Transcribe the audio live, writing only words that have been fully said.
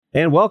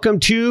And welcome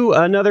to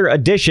another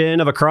edition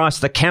of Across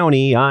the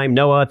County. I'm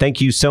Noah. Thank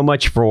you so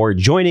much for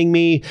joining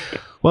me.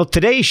 Well,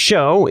 today's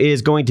show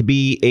is going to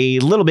be a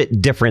little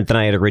bit different than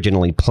I had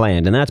originally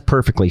planned, and that's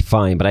perfectly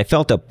fine. But I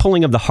felt a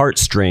pulling of the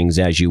heartstrings,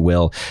 as you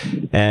will.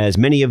 As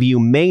many of you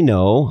may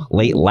know,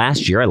 late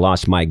last year, I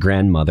lost my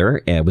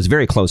grandmother. I was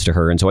very close to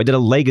her, and so I did a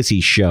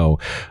legacy show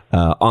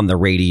on the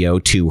radio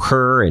to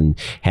her and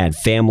had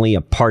family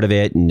a part of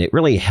it, and it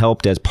really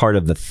helped as part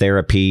of the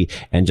therapy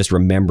and just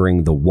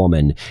remembering the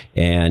woman.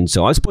 And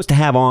so I was supposed to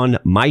have on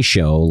my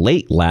show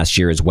late last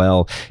year as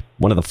well,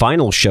 one of the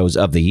final shows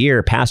of the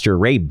year, Pastor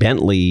Ray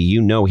Bentley.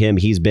 You know him.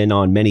 He's been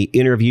on many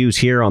interviews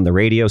here on the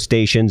radio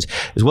stations,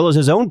 as well as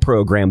his own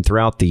program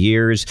throughout the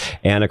years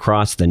and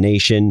across the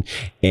nation.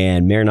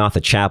 And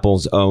Maranatha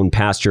Chapel's own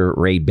Pastor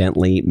Ray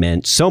Bentley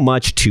meant so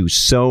much to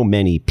so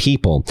many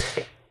people.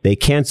 They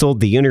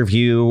canceled the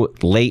interview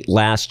late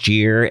last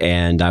year,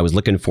 and I was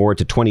looking forward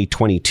to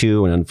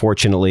 2022. And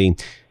unfortunately,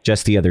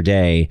 just the other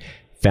day,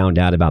 found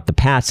out about the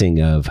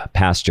passing of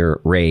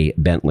Pastor Ray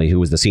Bentley, who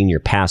was the senior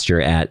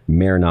pastor at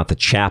Maranatha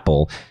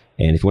Chapel.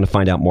 And if you want to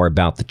find out more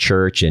about the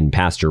church and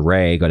Pastor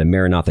Ray, go to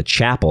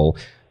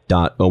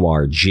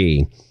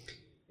maranathachapel.org.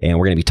 And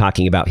we're going to be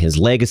talking about his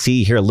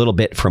legacy, hear a little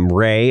bit from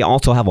Ray.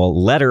 Also have a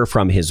letter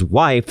from his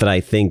wife that I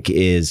think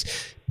is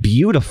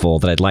beautiful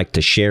that I'd like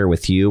to share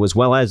with you, as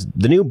well as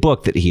the new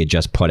book that he had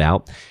just put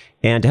out.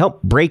 And to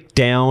help break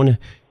down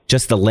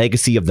just the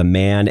legacy of the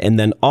man, and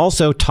then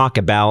also talk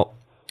about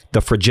the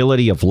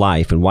fragility of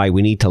life and why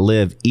we need to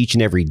live each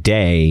and every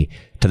day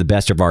to the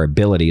best of our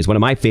abilities. One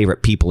of my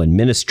favorite people in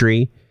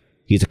ministry.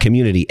 He's a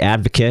community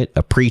advocate,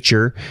 a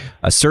preacher,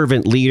 a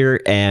servant leader,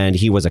 and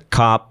he was a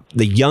cop,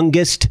 the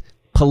youngest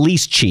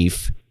police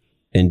chief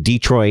in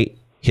Detroit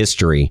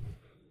history.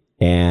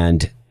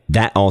 And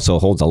that also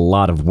holds a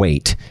lot of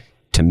weight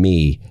to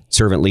me,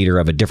 servant leader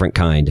of a different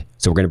kind.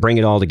 So we're going to bring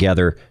it all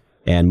together.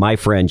 And my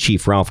friend,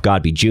 Chief Ralph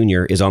Godby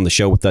Jr. is on the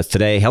show with us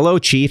today. Hello,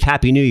 Chief.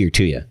 Happy New Year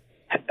to you.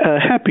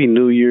 Happy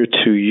New Year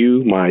to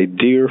you, my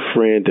dear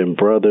friend and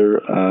brother.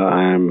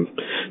 I'm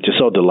just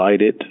so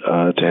delighted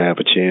to have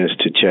a chance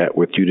to chat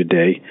with you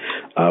today.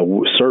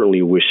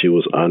 Certainly wish it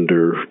was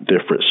under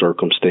different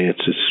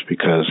circumstances,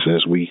 because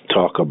as we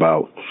talk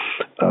about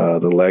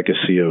the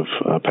legacy of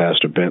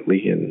Pastor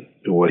Bentley and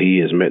what he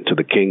has meant to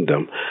the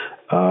kingdom,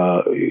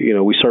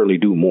 we certainly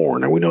do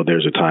mourn, and we know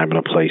there's a time and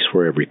a place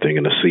for everything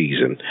in a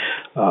season.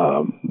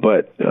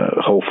 But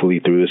hopefully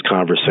through this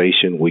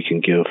conversation, we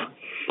can give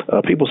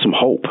people some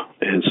hope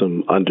and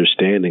some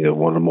understanding of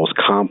one of the most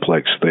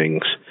complex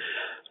things,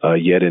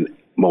 yet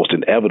most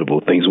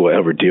inevitable things we'll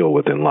ever deal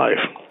with in life.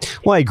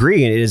 Well, I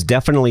agree. And it is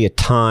definitely a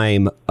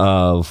time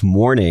of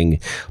mourning,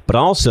 but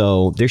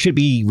also there should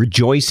be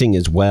rejoicing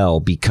as well,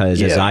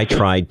 because as I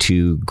tried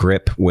to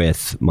grip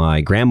with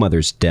my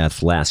grandmother's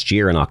death last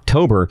year in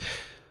October,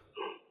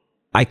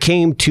 I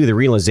came to the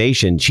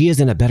realization she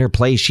is in a better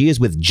place. She is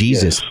with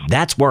Jesus. Yes.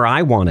 That's where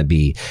I want to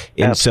be.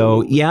 And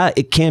Absolutely. So,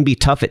 it can be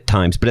tough at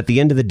times, but at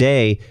the end of the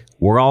day,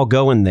 we're all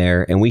going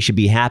there, and we should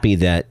be happy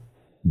that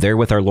they're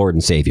with our Lord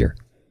and Savior.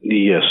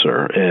 Yes,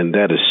 sir. And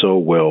that is so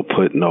well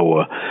put,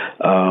 Noah.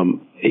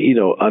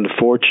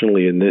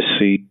 Unfortunately in this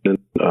season,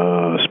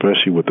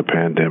 especially with the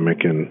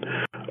pandemic and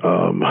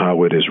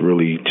how it has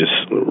really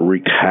just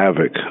wreaked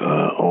havoc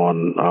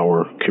on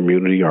our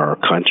community, our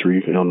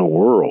country, and on the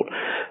world,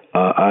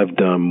 I've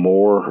done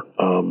more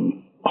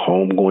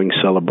homegoing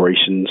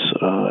celebrations,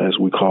 as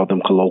we call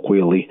them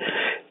colloquially,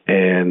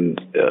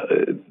 and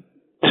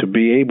to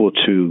be able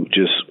to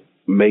just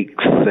make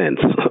sense,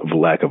 of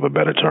lack of a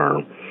better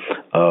term,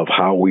 of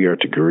how we are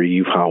to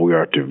grieve, how we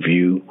are to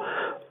view,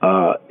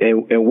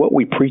 and what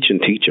we preach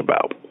and teach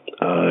about.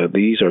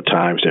 These are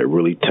times that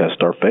really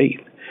test our faith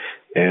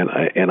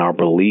and our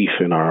belief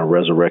in our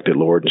resurrected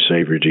Lord and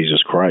Savior,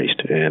 Jesus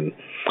Christ. And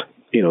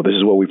this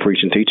is what we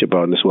preach and teach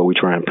about, and this is what we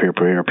try and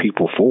prepare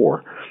people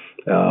for.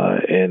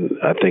 And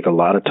I think a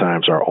lot of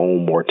times our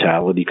own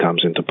mortality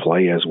comes into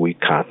play as we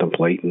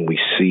contemplate and we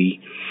see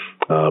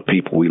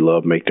people we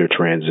love make their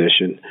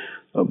transition.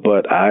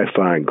 But I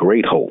find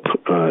great hope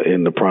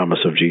in the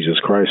promise of Jesus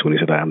Christ when he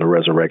said, I am the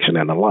resurrection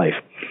and the life.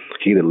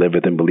 He that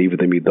liveth and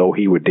believeth in me, though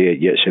he were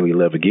dead, yet shall he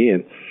live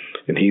again.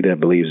 And he that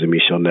believes in me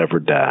shall never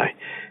die.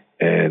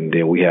 And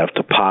then we have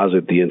to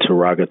posit the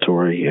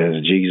interrogatory,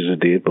 as Jesus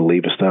did,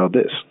 believest thou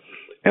this?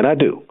 And I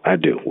do,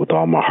 with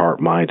all my heart,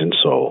 mind, and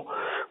soul.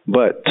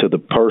 But to the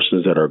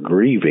persons that are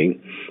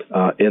grieving,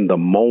 in the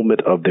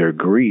moment of their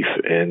grief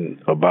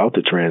and about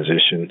the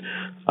transition,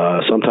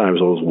 sometimes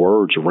those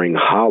words ring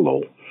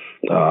hollow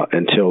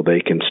until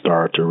they can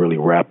start to really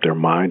wrap their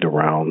mind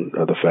around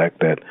the fact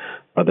that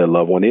their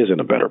loved one is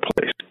in a better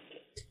place.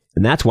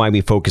 And that's why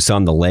we focus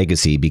on the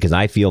legacy, because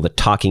I feel that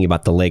talking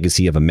about the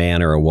legacy of a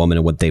man or a woman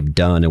and what they've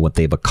done and what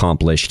they've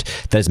accomplished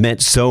that has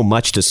meant so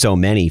much to so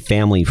many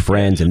family,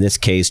 friends, in this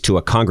case, to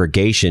a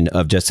congregation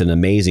of just an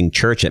amazing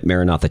church at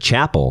Maranatha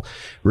Chapel,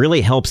 really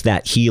helps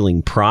that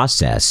healing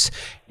process.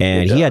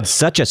 And he had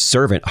such a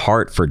servant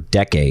heart for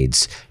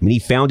decades. I mean, he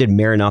founded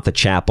Maranatha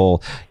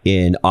Chapel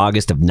in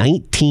August of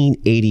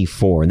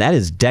 1984. And that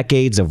is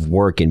decades of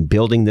work in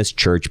building this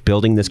church,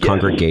 building this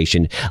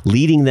congregation,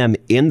 leading them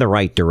in the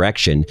right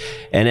direction.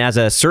 And as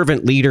a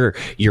servant leader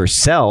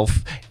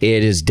yourself,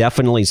 it is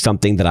definitely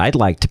something that I'd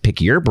like to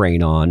pick your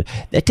brain on.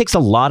 It takes a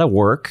lot of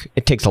work.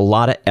 It takes a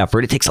lot of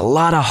effort. It takes a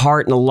lot of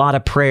heart and a lot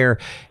of prayer.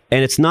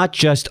 And it's not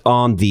just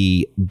on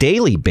the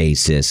daily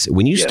basis.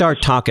 When you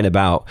start talking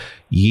about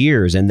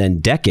years and then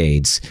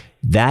decades,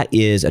 that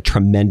is a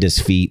tremendous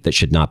feat that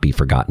should not be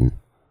forgotten.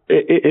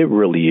 It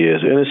really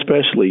is. And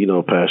especially,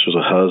 pastor's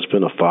a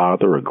husband, a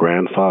father, a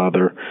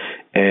grandfather.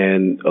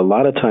 And a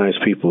lot of times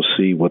people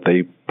see what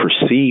they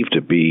perceive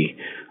to be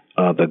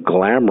the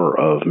glamour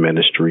of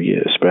ministry,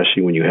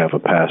 especially when you have a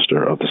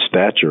pastor of the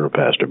stature of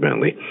Pastor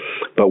Bentley.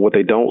 But what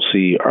they don't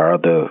see are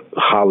the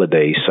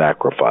holidays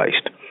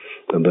sacrificed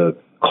and the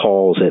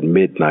calls at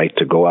midnight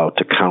to go out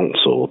to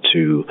counsel,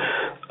 to,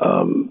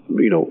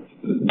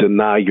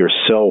 deny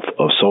yourself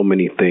of so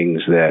many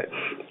things that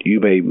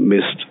you may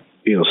miss,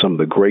 some of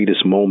the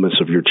greatest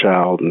moments of your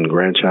child and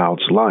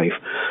grandchild's life,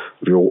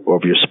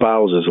 of your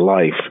spouse's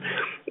life,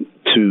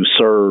 to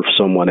serve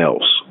someone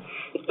else.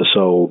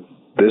 So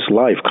this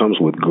life comes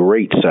with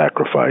great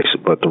sacrifice,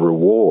 but the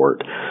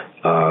reward,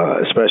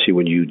 especially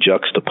when you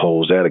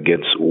juxtapose that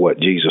against what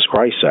Jesus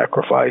Christ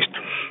sacrificed,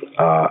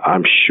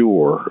 I'm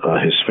sure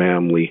his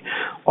family,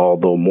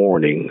 although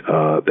mourning,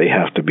 they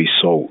have to be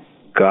so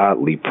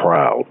godly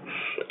proud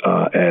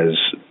as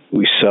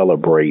we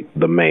celebrate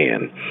the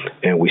man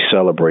and we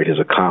celebrate his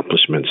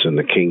accomplishments in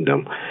the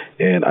kingdom.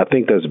 And I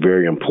think that's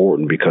very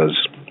important, because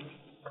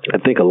I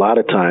think a lot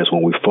of times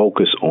when we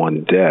focus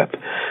on death,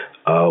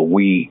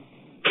 we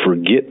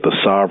forget the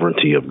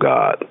sovereignty of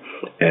God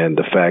and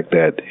the fact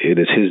that it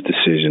is his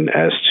decision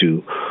as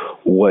to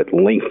what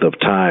length of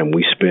time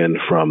we spend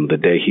from the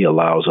day he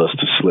allows us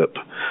to slip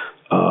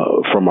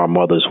from our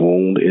mother's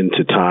womb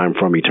into time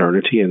from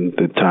eternity, and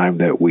the time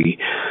that we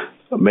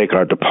make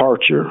our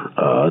departure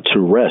to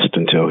rest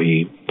until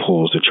he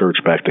pulls the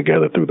church back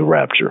together through the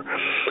rapture.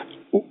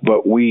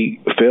 But we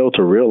fail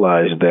to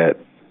realize that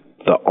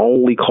the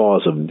only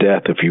cause of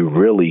death, if you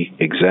really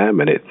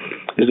examine it,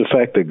 is the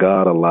fact that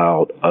God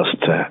allowed us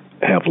to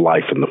have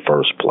life in the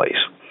first place.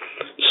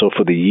 So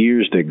for the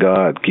years that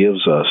God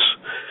gives us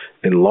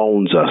and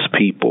loans us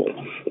people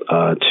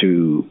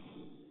to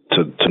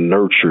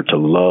nurture, to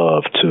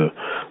love, to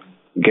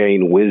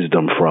gain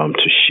wisdom from,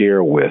 to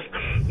share with,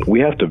 we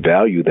have to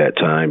value that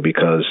time,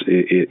 because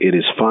it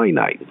is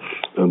finite.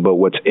 But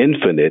what's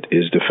infinite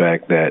is the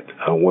fact that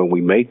when we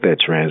make that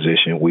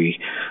transition, we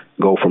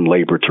go from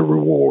labor to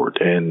reward.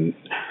 And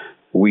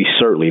we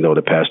certainly know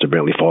that Pastor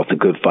Bentley fought the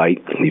good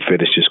fight. He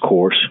finished his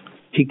course.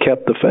 He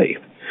kept the faith.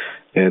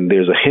 And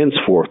there's a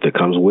henceforth that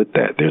comes with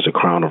that. There's a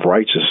crown of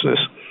righteousness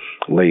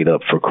laid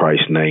up for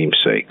Christ's name's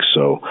sake.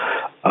 So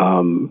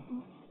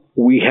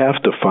we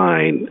have to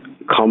find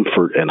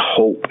comfort and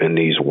hope in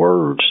these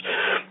words,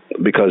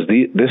 because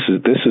this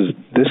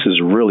is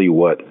really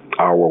what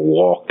our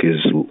walk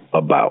is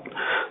about.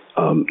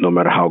 No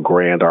matter how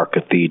grand our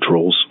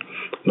cathedrals,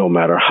 no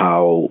matter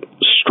how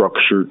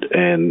structured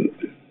and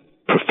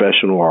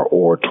professional our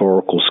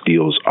oratorical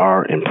skills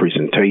are in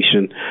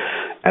presentation,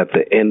 at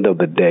the end of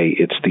the day,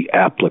 it's the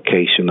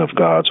application of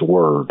God's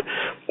word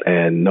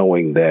and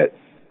knowing that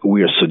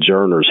we are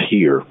sojourners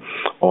here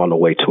on the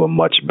way to a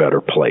much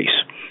better place.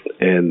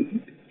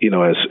 And,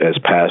 as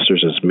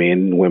pastors, as men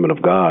and women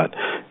of God,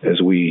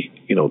 as we,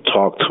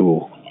 talk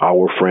to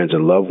our friends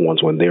and loved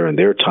ones when they're in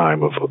their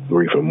time of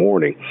grief and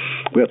mourning,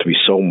 we have to be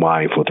so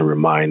mindful to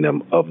remind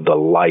them of the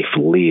life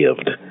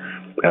lived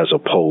as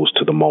opposed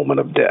to the moment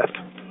of death.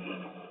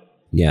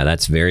 Yeah,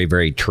 that's very,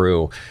 very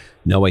true.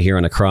 Noah here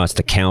on Across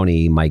the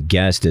County. My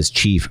guest is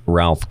Chief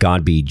Ralph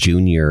Godbey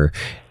Jr.,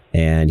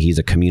 and he's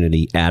a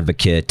community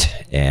advocate,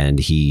 and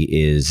he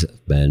is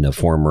been a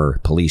former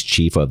police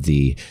chief of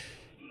the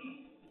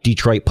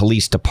Detroit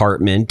Police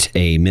Department,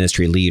 a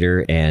ministry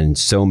leader, and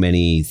so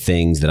many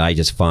things that I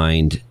just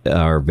find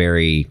are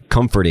very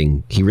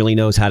comforting. He really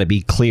knows how to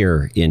be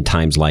clear in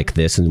times like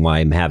this, and why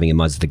I'm having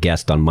him as the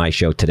guest on my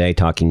show today,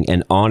 talking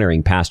and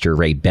honoring Pastor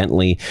Ray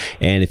Bentley.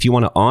 And if you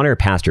want to honor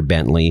Pastor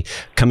Bentley,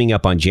 coming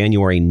up on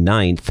January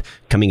 9th,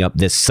 coming up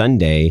this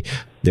Sunday,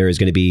 there is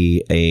going to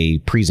be a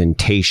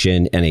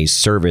presentation and a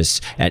service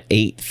at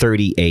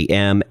 8:30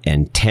 a.m.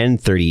 and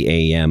 10:30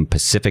 a.m.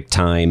 Pacific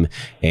time.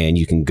 And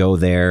you can go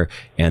there,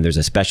 and there's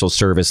a special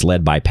service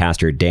led by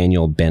Pastor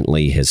Daniel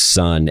Bentley, his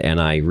son. And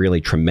I really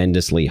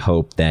tremendously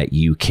hope that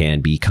you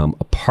can become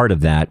a part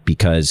of that,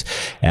 because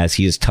as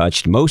he has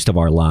touched most of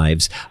our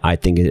lives, I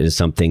think it is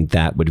something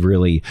that would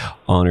really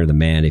honor the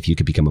man. If you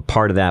could become a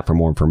part of that, for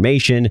more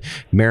information,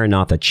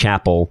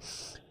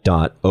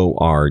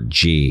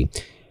 maranathachapel.org.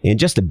 In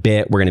just a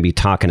bit, we're going to be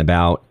talking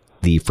about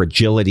the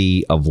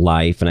fragility of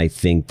life, and I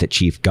think that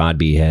Chief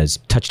Godbey has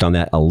touched on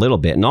that a little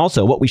bit, and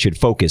also what we should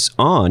focus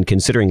on,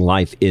 considering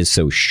life is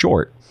so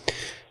short.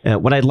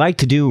 What I'd like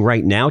to do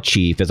right now,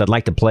 Chief, is I'd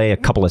like to play a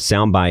couple of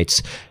sound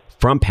bites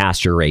from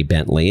Pastor Ray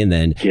Bentley. And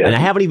then, Yes. and I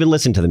haven't even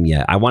listened to them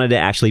yet. I wanted to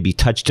actually be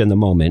touched in the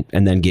moment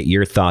and then get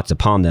your thoughts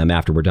upon them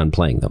after we're done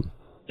playing them.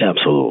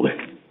 Absolutely.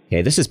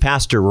 Okay, this is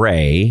Pastor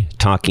Ray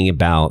talking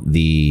about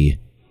the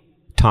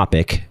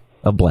topic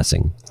of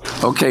blessing.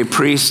 Okay,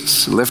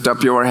 priests, lift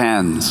up your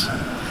hands.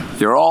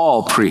 You're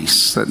all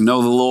priests that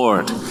know the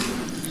Lord,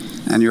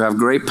 and you have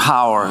great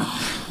power.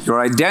 Your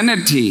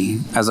identity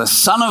as a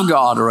son of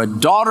God or a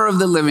daughter of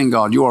the living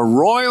God, you are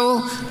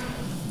royal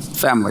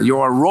family. You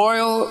are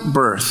royal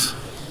birth.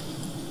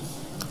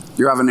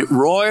 You have a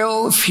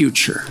royal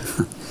future.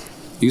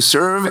 You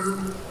serve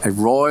a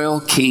royal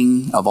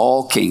king of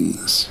all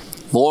kings,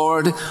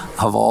 Lord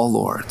of all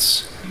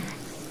lords.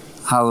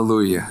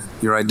 Hallelujah.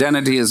 Your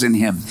identity is in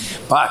him.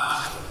 But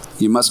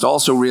you must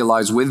also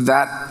realize with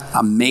that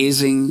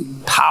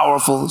amazing,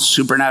 powerful,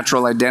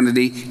 supernatural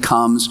identity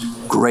comes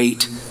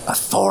great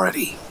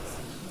authority.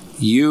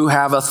 You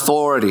have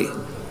authority.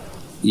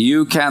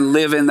 You can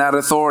live in that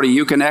authority.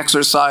 You can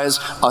exercise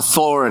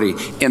authority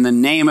in the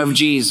name of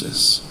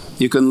Jesus.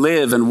 You can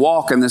live and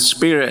walk in the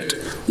Spirit.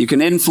 You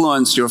can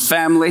influence your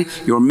family,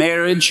 your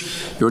marriage,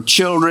 your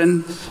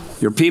children,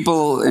 your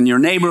people in your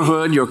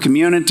neighborhood, your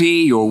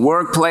community, your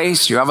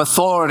workplace. You have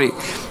authority.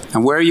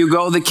 And where you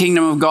go, the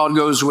kingdom of God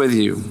goes with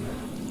you.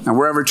 And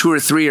wherever 2 or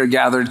 3 are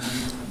gathered,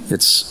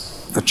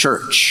 it's the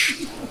church.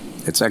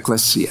 It's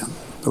ecclesia.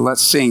 But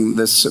let's sing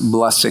this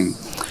blessing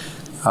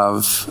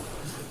of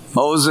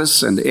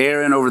Moses and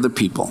Aaron over the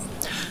people.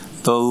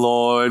 The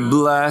Lord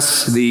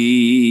bless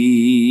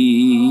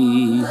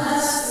thee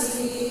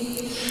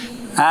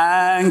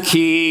and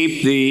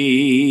keep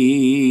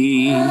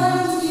thee.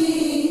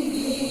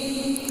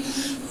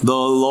 The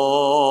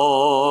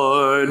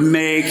Lord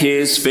make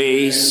his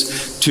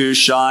face to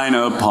shine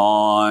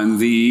upon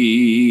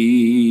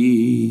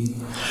thee.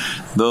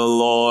 The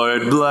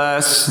Lord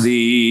bless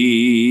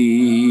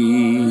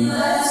thee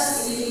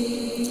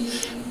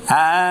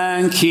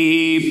and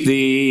keep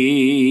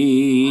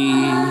thee.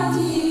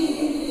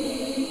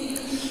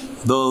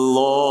 The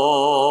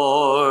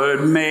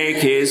Lord make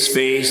his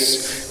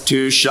face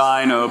to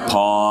shine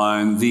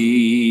upon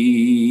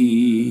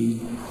thee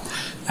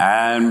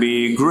and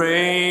be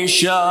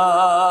gracious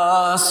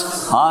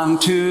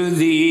unto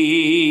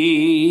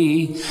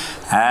thee,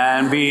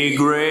 and be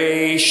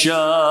gracious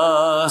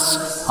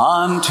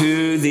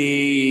unto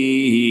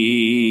thee.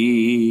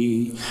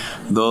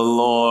 The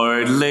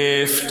Lord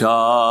lift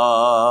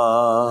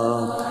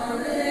up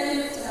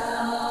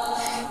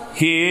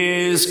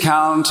his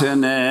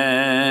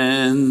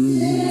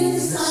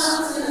countenance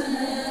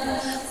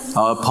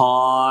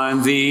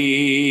upon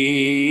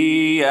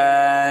thee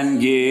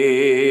and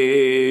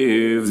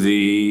give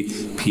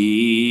thee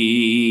peace.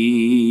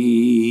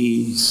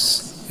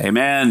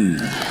 Amen.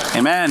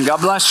 Amen.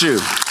 God bless you.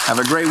 Have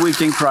a great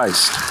week in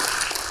Christ.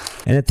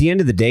 And at the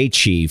end of the day,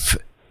 Chief,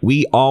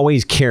 we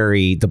always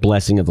carry the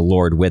blessing of the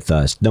Lord with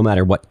us, no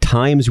matter what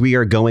times we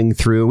are going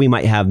through. We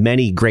might have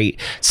many great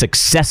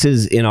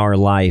successes in our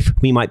life.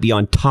 We might be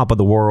on top of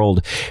the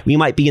world. We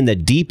might be in the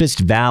deepest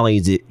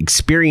valleys,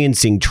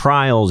 experiencing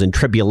trials and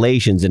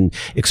tribulations and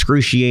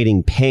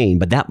excruciating pain.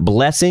 But that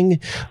blessing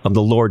of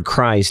the Lord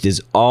Christ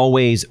is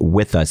always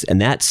with us. And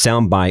that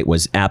soundbite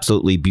was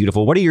absolutely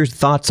beautiful. What are your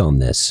thoughts on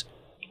this?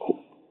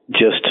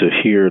 Just to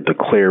hear the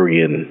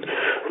clarion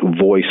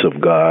voice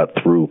of God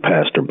through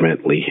Pastor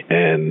Bentley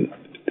and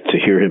to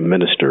hear him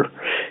minister,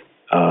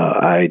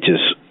 I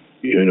just,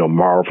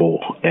 marvel,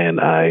 and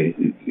I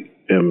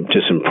am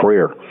just in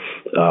prayer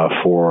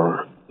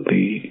for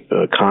the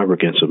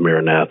congregants of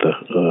Maranatha.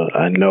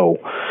 I know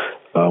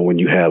when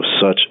you have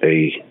such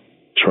a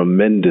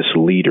tremendous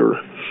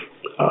leader,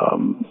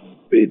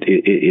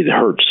 it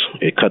hurts.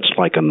 It cuts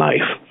like a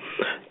knife.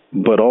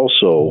 But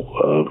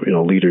also,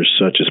 leaders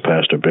such as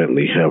Pastor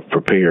Bentley have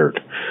prepared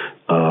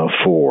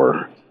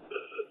for,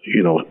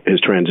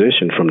 his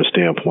transition from the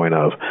standpoint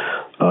of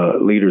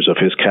leaders of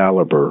his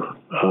caliber.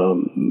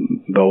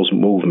 Those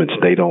movements,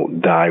 they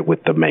don't die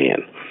with the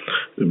man,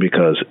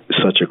 because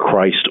such a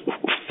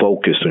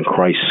Christ-focused and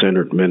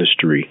Christ-centered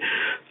ministry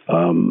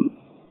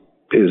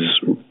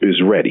is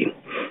ready.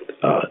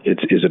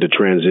 Is it a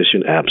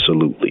transition?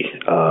 Absolutely.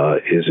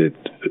 Is it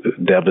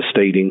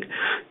devastating?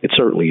 It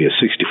certainly is.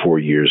 64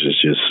 years is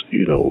just,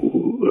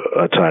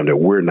 a time that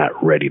we're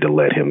not ready to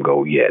let him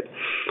go yet.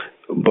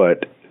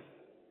 But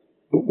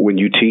when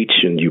you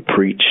teach and you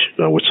preach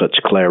with such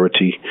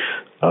clarity,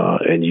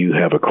 and you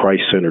have a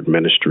Christ-centered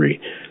ministry,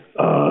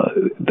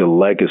 the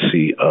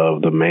legacy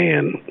of the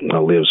man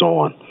lives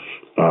on.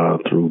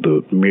 Through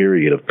the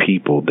myriad of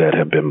people that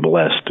have been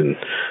blessed and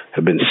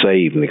have been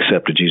saved and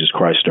accepted Jesus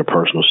Christ as their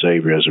personal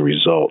Savior as a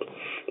result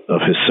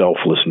of his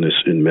selflessness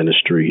in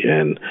ministry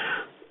and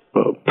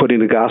putting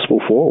the gospel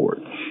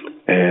forward.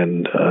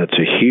 And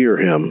to hear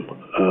him,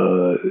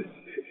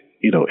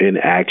 in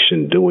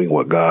action, doing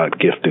what God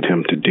gifted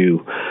him to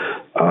do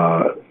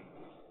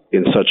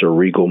in such a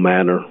regal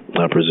manner,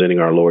 presenting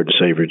our Lord and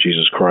Savior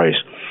Jesus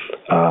Christ,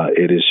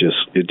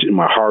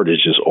 my heart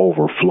is just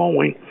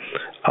overflowing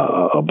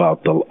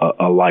about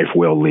a life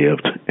well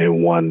lived,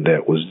 and one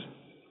that was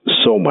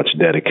so much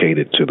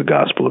dedicated to the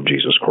gospel of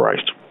Jesus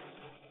Christ.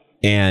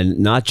 And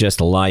not just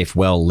a life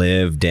well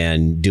lived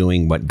and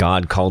doing what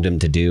God called him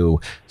to do,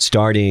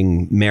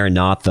 starting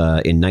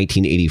Maranatha in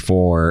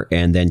 1984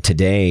 and then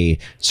today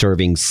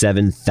serving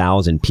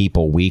 7,000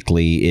 people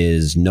weekly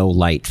is no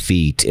light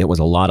feat. It was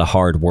a lot of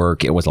hard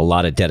work. It was a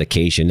lot of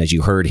dedication. As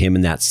you heard him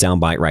in that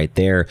soundbite right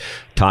there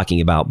talking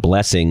about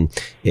blessing,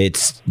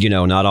 it's,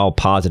 not all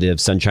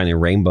positive sunshine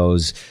and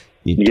rainbows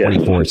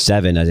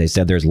 24/7. As I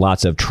said, there's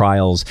lots of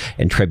trials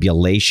and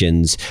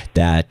tribulations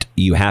that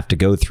you have to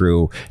go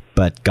through.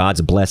 But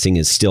God's blessing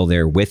is still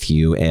there with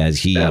you,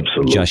 as he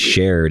just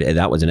shared. And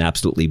that was an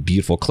absolutely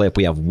beautiful clip.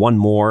 We have one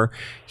more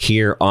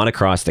here on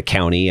Across the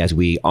County as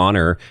we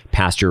honor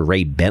Pastor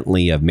Ray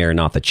Bentley of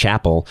Maranatha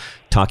Chapel,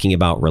 talking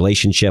about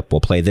relationship.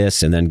 We'll play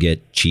this and then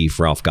get Chief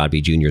Ralph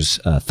Godby Jr.'s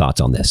thoughts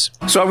on this.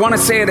 So I want to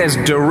say it as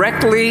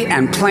directly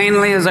and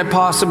plainly as I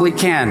possibly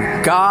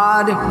can.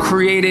 God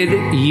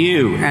created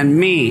you and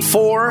me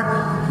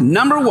for,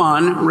 number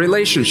one,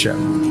 relationship.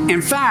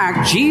 In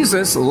fact,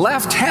 Jesus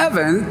left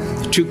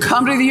heaven to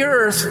come to the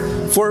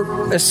earth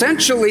for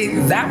essentially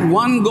that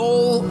one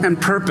goal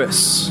and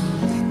purpose,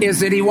 is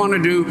that he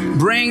wanted to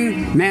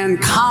bring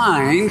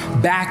mankind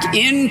back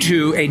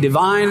into a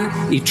divine,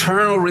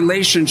 eternal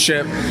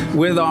relationship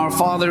with our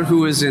Father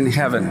who is in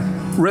heaven.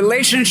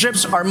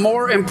 Relationships are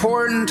more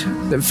important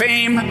than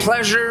fame,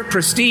 pleasure,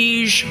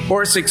 prestige,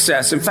 or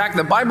success. In fact,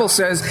 the Bible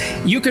says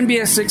you can be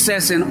a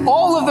success in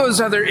all of those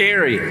other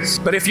areas.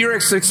 But if you're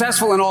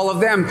successful in all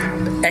of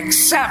them,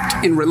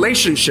 except in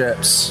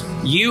relationships,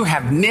 you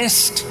have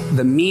missed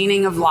the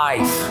meaning of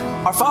life.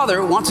 Our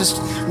Father wants us,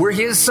 we're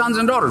his sons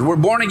and daughters. We're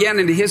born again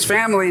into his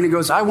family, and he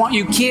goes, I want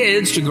you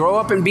kids to grow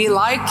up and be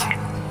like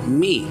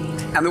me.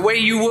 And the way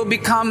you will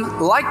become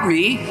like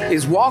me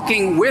is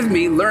walking with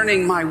me,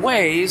 learning my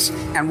ways,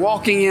 and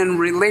walking in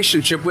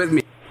relationship with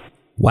me.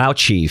 Wow,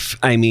 Chief.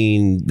 I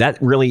mean, that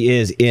really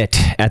is it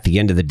at the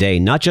end of the day.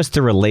 Not just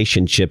the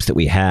relationships that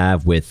we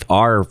have with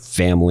our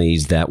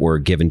families that were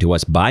given to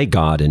us by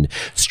God and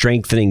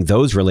strengthening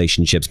those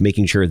relationships,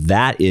 making sure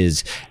that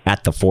is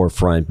at the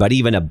forefront. But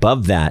even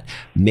above that,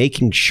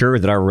 making sure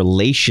that our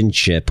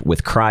relationship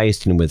with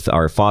Christ and with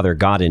our Father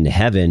God in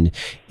heaven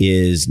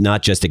is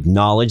not just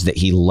acknowledged that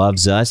he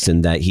loves us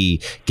and that he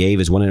gave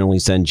his one and only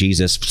son,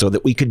 Jesus, so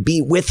that we could be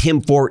with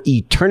him for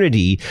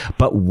eternity,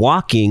 but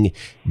walking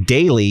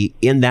daily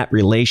in that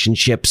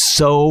relationship.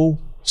 So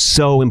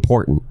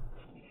important.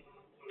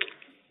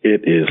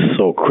 It is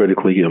so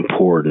critically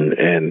important.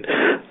 And,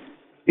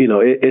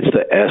 it's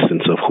the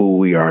essence of who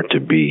we are to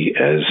be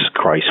as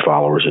Christ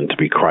followers and to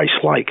be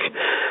Christ-like.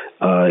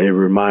 It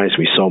reminds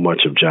me so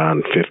much of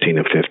John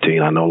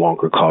 15:15. I no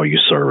longer call you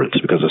servants,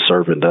 because a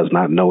servant does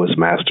not know his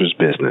master's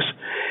business.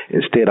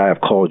 Instead, I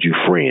have called you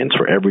friends,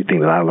 for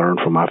everything that I learned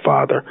from my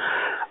Father,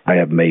 I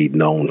have made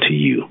known to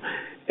you.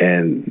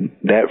 And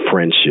that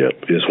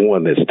friendship is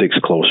one that sticks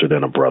closer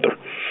than a brother.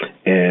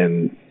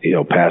 And,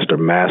 Pastor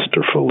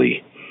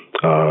masterfully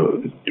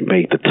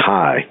made the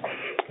tie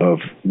of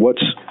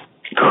what's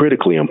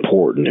critically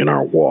important in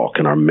our walk,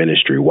 in our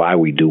ministry, why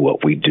we do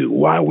what we do,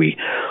 why we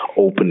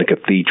open the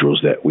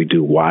cathedrals that we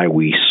do, why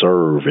we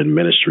serve in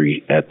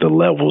ministry at the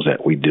levels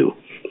that we do,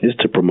 is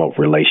to promote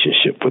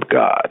relationship with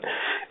God.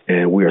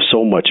 And we are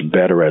so much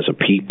better as a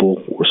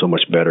people. We're so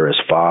much better as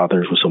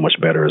fathers. We're so much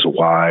better as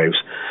wives.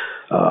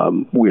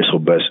 We're so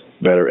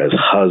better as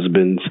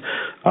husbands.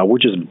 We're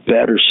just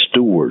better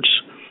stewards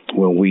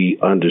when we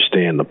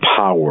understand the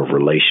power of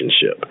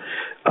relationship.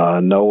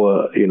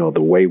 Noah,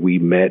 the way we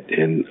met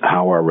and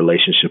how our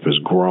relationship has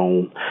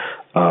grown,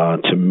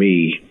 to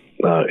me,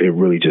 it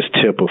really just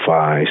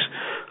typifies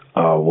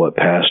what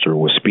Pastor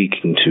was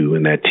speaking to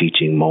in that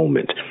teaching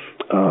moment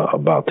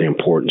about the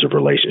importance of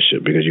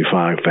relationship. Because you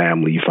find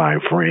family, you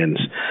find friends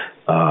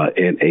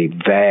in a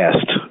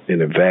vast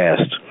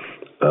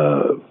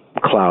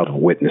cloud of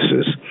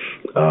witnesses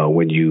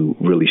when you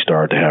really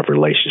start to have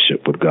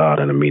relationship with God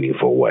in a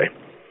meaningful way.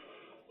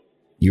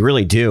 You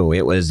really do.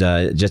 It was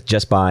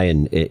just by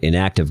an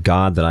act of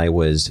God that I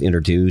was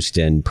introduced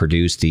and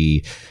produced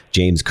the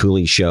James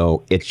Cooley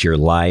show, It's Your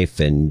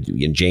Life. And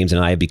James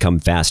and I have become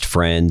fast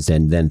friends.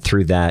 And then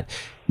through that,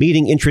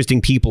 meeting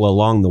interesting people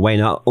along the way,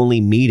 not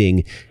only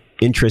meeting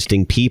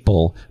interesting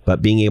people,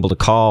 but being able to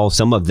call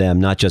some of them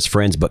not just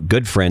friends, but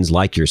good friends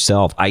like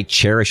yourself. I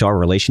cherish our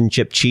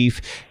relationship,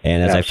 Chief.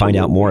 And as I find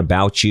out more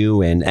about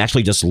you and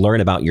actually just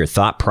learn about your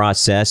thought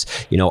process,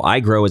 I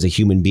grow as a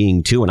human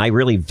being too. And I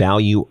really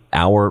value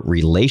our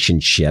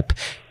relationship.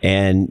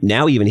 And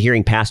now even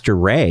hearing Pastor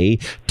Ray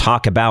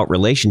talk about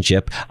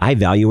relationship, I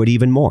value it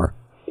even more.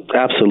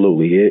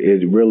 Absolutely.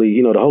 It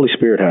really, the Holy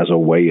Spirit has a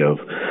way of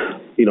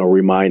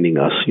reminding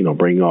us,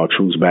 bringing all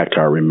truths back to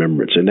our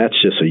remembrance. And that's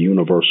just a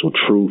universal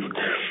truth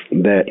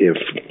that if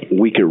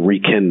we could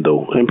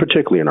rekindle, and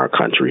particularly in our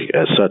country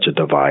at such a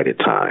divided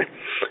time,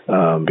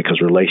 because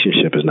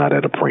relationship is not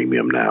at a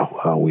premium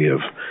now. We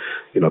have,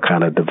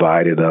 kind of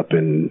divided up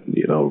and,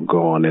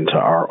 gone into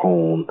our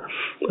own,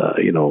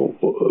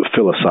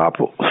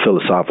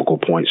 philosophical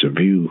points of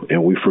view.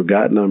 And we've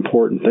forgotten the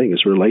important thing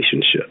is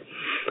relationship.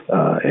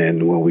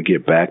 And when we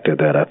get back to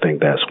that, I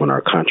think that's when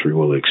our country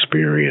will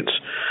experience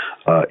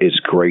its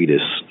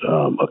greatest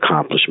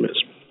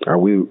accomplishments. Are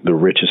we the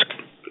richest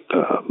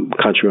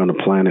country on the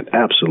planet?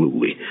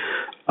 Absolutely.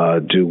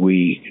 Do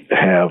we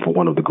have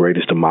one of the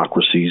greatest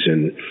democracies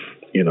in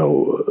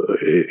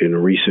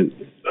recent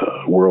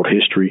world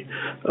history?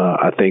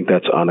 I think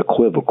that's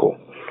unequivocal.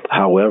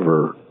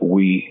 However,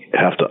 we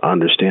have to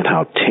understand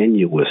how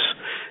tenuous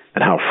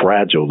and how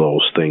fragile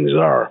those things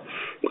are,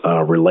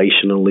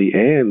 relationally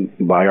and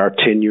by our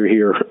tenure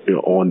here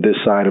on this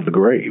side of the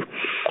grave.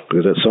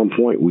 Because at some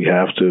point we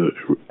have to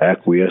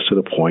acquiesce to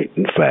the point,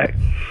 in fact,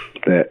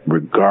 that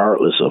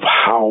regardless of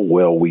how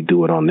well we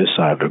do it on this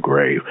side of the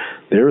grave,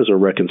 there is a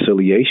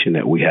reconciliation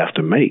that we have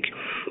to make,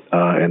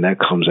 and that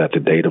comes at the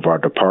date of our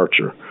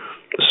departure.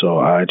 So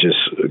I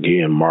just,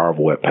 again,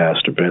 marvel at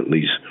Pastor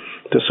Bentley's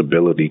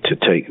ability to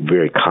take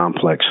very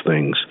complex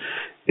things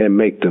and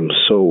make them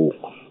so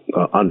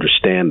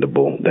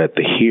understandable that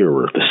the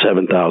hearer, the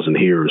 7,000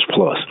 hearers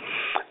plus,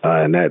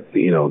 and that,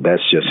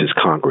 that's just his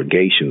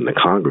congregation, the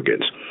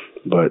congregants.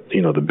 But,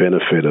 the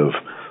benefit of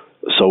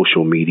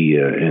social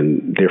media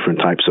and different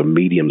types of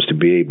mediums to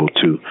be able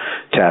to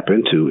tap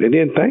into. And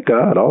then thank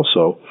God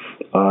also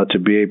to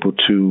be able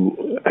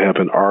to have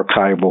an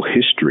archival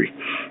history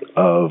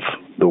of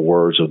the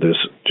words of this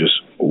just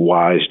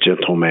wise,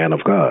 gentle man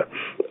of God.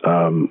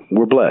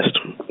 We're blessed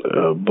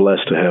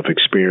to have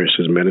experienced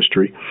his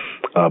ministry,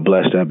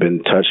 blessed to have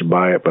been touched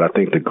by it. But I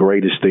think the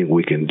greatest thing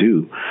we can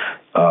do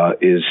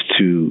is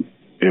to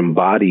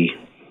embody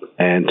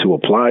and to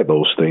apply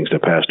those things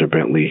that Pastor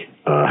Bentley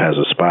has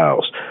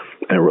espoused.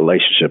 And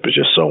relationship is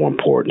just so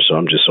important. So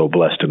I'm just so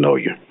blessed to know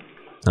you.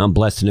 I'm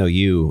blessed to know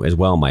you as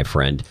well, my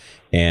friend.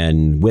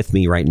 And with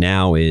me right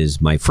now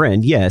is my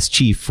friend, yes,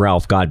 Chief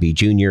Ralph Godby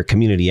Jr.,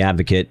 community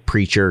advocate,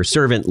 preacher,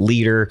 servant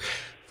leader,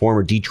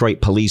 former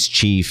Detroit police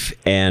chief.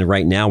 And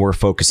right now we're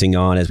focusing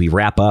on, as we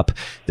wrap up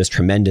this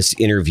tremendous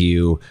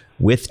interview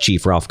with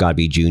Chief Ralph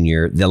Godby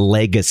Jr., the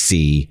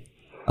legacy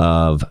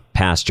of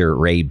Pastor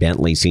Ray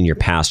Bentley, senior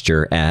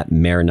pastor at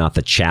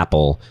Maranatha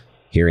Chapel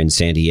here in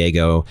San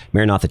Diego,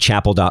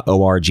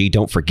 maranathachapel.org.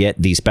 Don't forget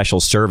the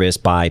special service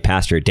by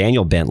Pastor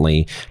Daniel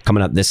Bentley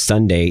coming up this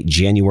Sunday,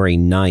 January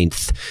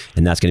 9th,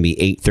 and that's going to be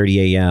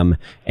 8:30 a.m.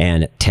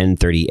 and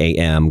 10:30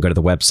 a.m. Go to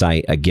the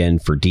website again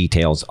for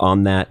details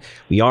on that.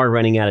 We are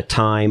running out of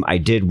time. I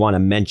did want to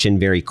mention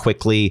very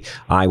quickly,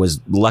 I was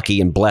lucky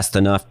and blessed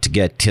enough to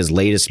get his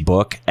latest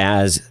book,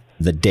 As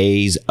the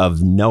Days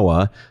of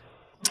Noah,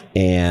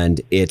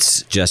 and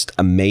it's just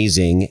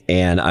amazing,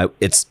 and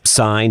it's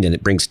signed, and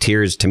it brings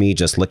tears to me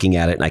just looking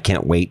at it, and I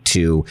can't wait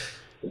to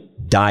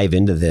dive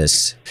into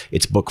this.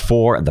 It's book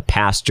 4 of the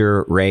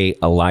Pastor Ray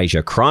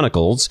Elijah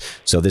Chronicles,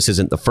 so this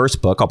isn't the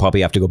first book. I'll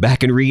probably have to go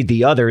back and read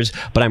the others,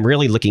 but I'm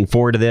really looking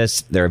forward to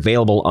this. They're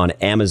available on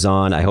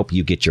Amazon. I hope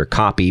you get your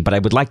copy, but I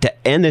would like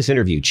to end this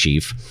interview,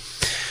 Chief,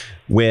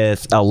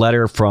 with a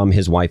letter from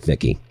his wife,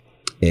 Vicki.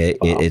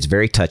 It's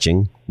very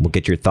touching. We'll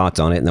get your thoughts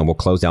on it, and then we'll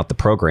close out the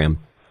program.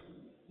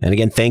 And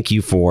again, thank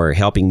you for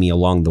helping me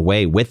along the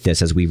way with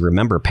this as we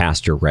remember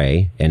Pastor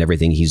Ray and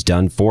everything he's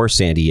done for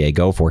San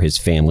Diego, for his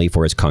family,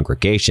 for his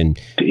congregation.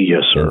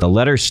 Yes, sir. And the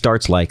letter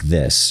starts like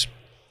this.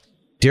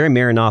 Dear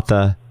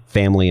Maranatha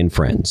family and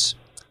friends,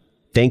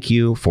 thank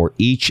you for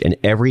each and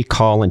every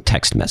call and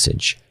text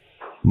message.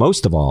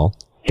 Most of all,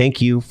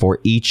 thank you for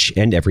each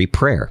and every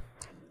prayer.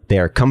 They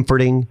are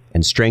comforting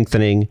and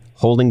strengthening,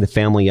 holding the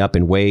family up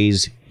in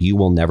ways you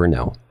will never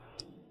know.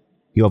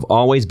 You have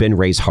always been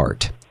Ray's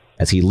heart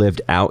as he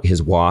lived out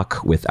his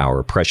walk with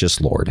our precious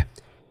Lord.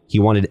 He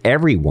wanted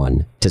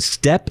everyone to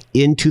step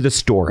into the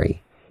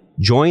story,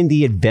 join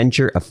the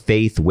adventure of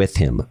faith with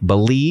him,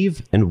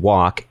 believe and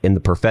walk in the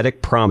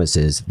prophetic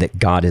promises that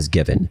God has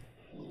given.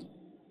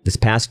 This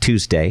past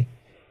Tuesday,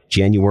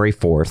 January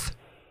 4th,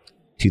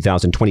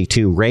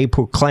 2022, Ray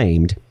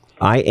proclaimed,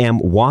 "I am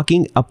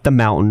walking up the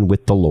mountain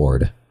with the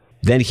Lord."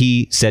 Then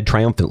he said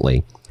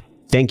triumphantly,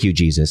 "Thank you,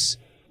 Jesus.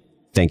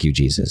 Thank you,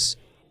 Jesus."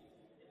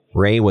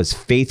 Ray was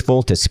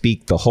faithful to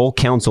speak the whole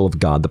counsel of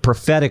God, the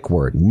prophetic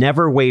word,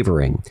 never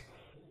wavering,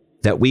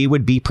 that we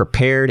would be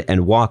prepared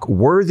and walk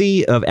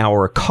worthy of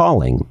our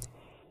calling.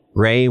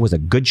 Ray was a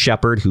good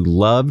shepherd who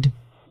loved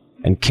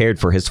and cared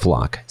for his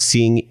flock,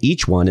 seeing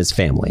each one as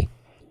family.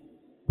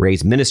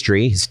 Ray's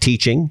ministry, his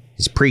teaching,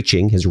 his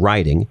preaching, his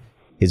writing,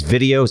 his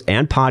videos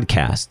and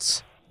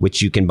podcasts,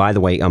 which you can, by the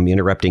way, I'm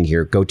interrupting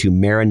here, go to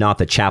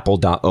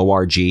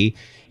maranathachapel.org.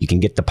 You can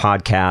get the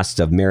podcast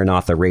of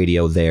Maranatha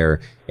Radio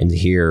there and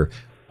hear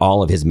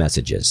all of his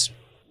messages,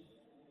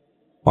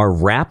 are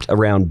wrapped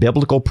around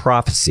biblical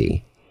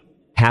prophecy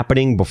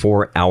happening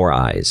before our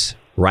eyes.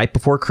 Right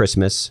before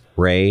Christmas,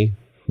 Ray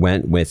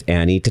went with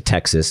Annie to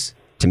Texas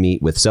to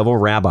meet with several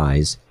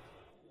rabbis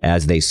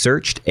as they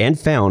searched and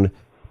found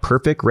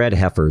perfect red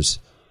heifers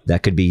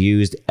that could be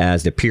used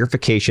as the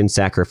purification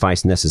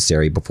sacrifice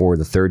necessary before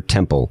the third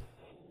temple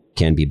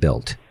can be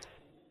built.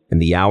 In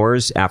the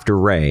hours after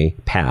Ray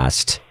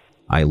passed,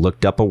 I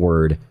looked up a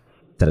word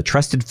that a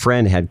trusted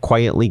friend had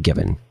quietly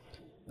given.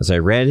 As I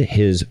read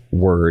his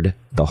word,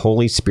 the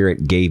Holy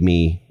Spirit gave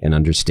me an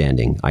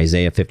understanding.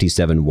 Isaiah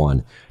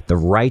 57:1. The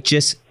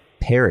righteous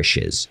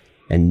perishes,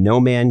 and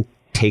no man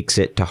takes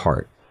it to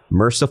heart.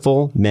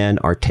 Merciful men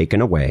are taken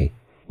away,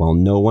 while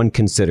no one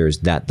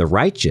considers that the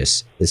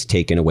righteous is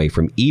taken away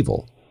from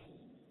evil.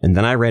 And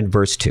then I read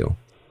verse 2.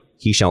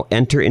 He shall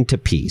enter into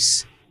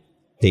peace.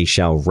 They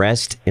shall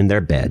rest in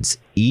their beds,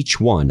 each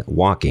one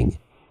walking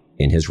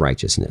in his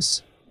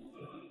righteousness.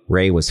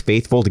 Ray was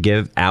faithful to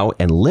give out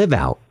and live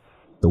out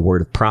the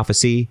word of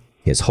prophecy,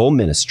 his whole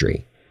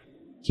ministry.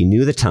 He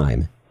knew the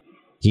time.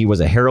 He was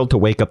a herald to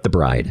wake up the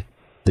bride,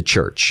 the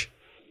church.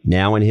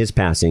 Now in his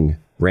passing,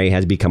 Ray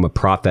has become a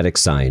prophetic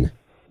sign.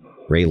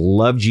 Ray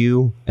loved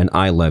you, and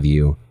I love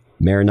you.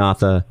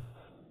 Maranatha,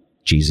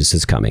 Jesus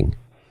is coming.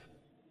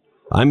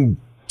 I'm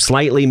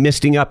slightly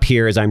misting up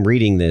here as I'm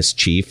reading this,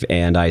 Chief,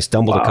 and I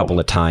stumbled a couple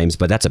of times,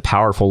 but that's a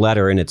powerful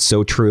letter, and it's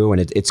so true,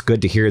 and it's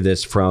good to hear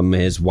this from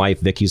his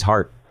wife, Vicky's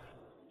heart.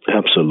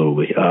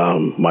 Absolutely.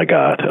 My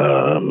God,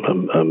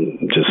 I'm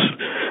just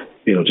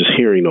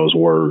hearing those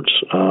words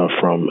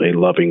from a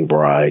loving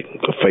bride,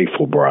 a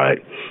faithful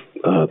bride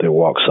that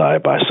walks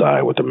side by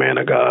side with the man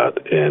of God,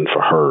 and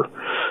for her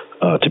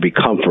to be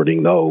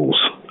comforting those,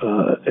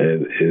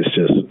 and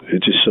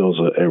it just shows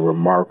a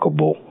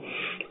remarkable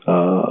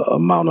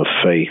amount of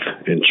faith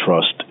and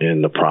trust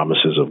in the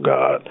promises of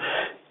God.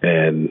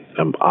 And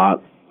I'm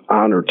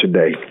honored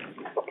today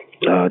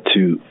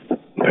to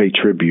pay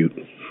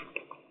tribute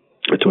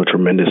to a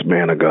tremendous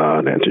man of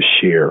God and to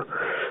share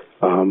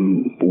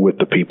with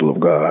the people of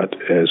God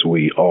as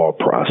we all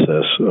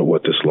process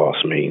what this loss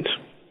means.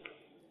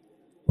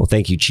 Well,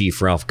 thank you,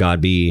 Chief Ralph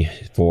Godby,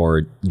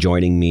 for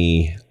joining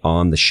me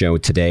on the show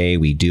today.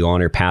 We do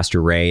honor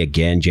Pastor Ray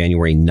again,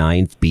 January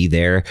 9th. Be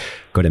there.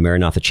 Go to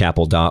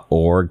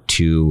maranathachapel.org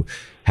to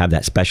have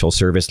that special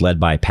service led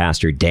by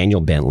Pastor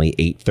Daniel Bentley,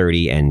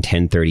 8:30 and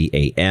 10:30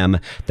 a.m.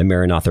 The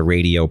Maranatha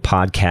Radio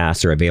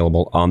podcasts are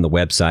available on the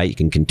website. You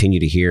can continue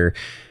to hear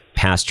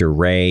Pastor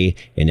Ray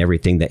and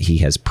everything that he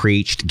has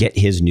preached. Get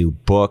his new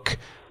book.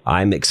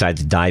 I'm excited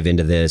to dive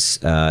into this,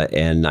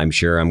 and I'm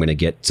sure I'm going to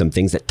get some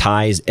things that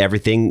ties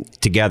everything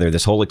together,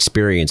 this whole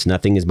experience.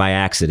 Nothing is by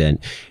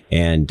accident.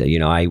 And,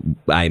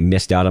 I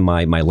missed out on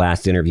my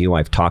last interview.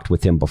 I've talked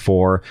with him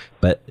before,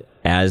 but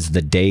as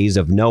the days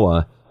of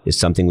Noah is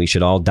something we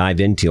should all dive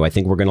into. I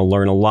think we're going to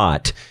learn a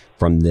lot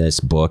from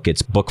this book.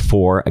 It's book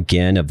 4,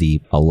 again, of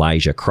the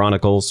Elijah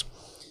Chronicles.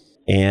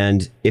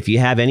 And if you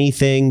have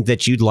anything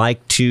that you'd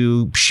like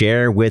to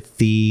share with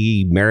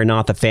the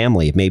Maranatha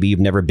family, if maybe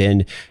you've never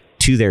been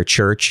to their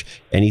church,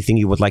 anything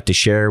you would like to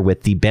share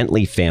with the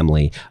Bentley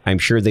family, I'm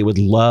sure they would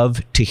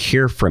love to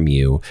hear from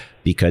you,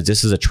 because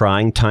this is a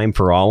trying time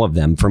for all of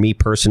them. For me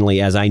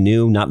personally, as I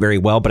knew not very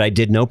well, but I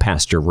did know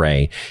Pastor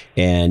Ray,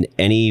 and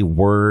any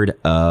word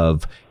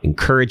of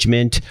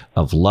encouragement,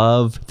 of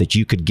love that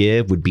you could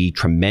give would be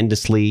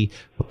tremendously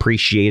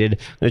appreciated.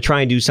 I'm going to try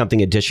and do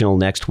something additional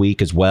next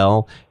week as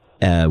well.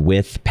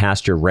 With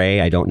Pastor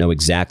Ray. I don't know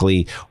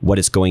exactly what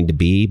it's going to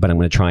be, but I'm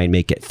going to try and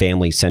make it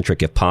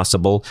family-centric if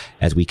possible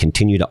as we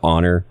continue to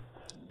honor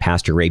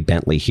Pastor Ray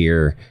Bentley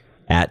here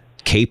at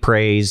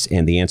K-Praise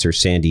and The Answer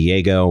San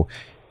Diego,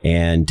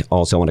 and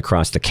also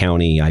across the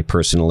county. I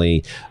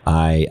personally,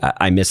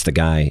 I miss the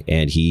guy,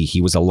 and he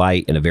was a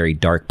light in a very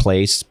dark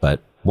place, but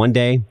one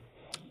day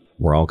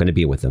we're all going to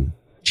be with him.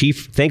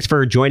 Chief, thanks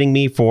for joining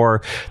me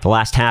for the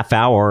last half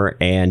hour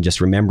and just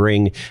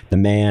remembering the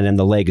man and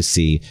the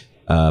legacy,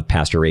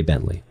 Pastor Ray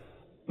Bentley.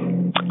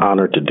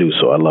 Honored to do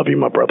so. I love you,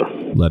 my brother.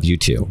 Love you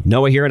too.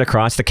 Noah here and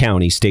Across the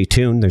County. Stay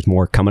tuned. There's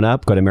more coming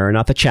up. Go to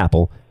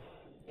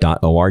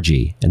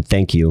maranathachapel.org. And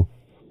thank you,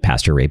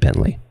 Pastor Ray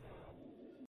Bentley.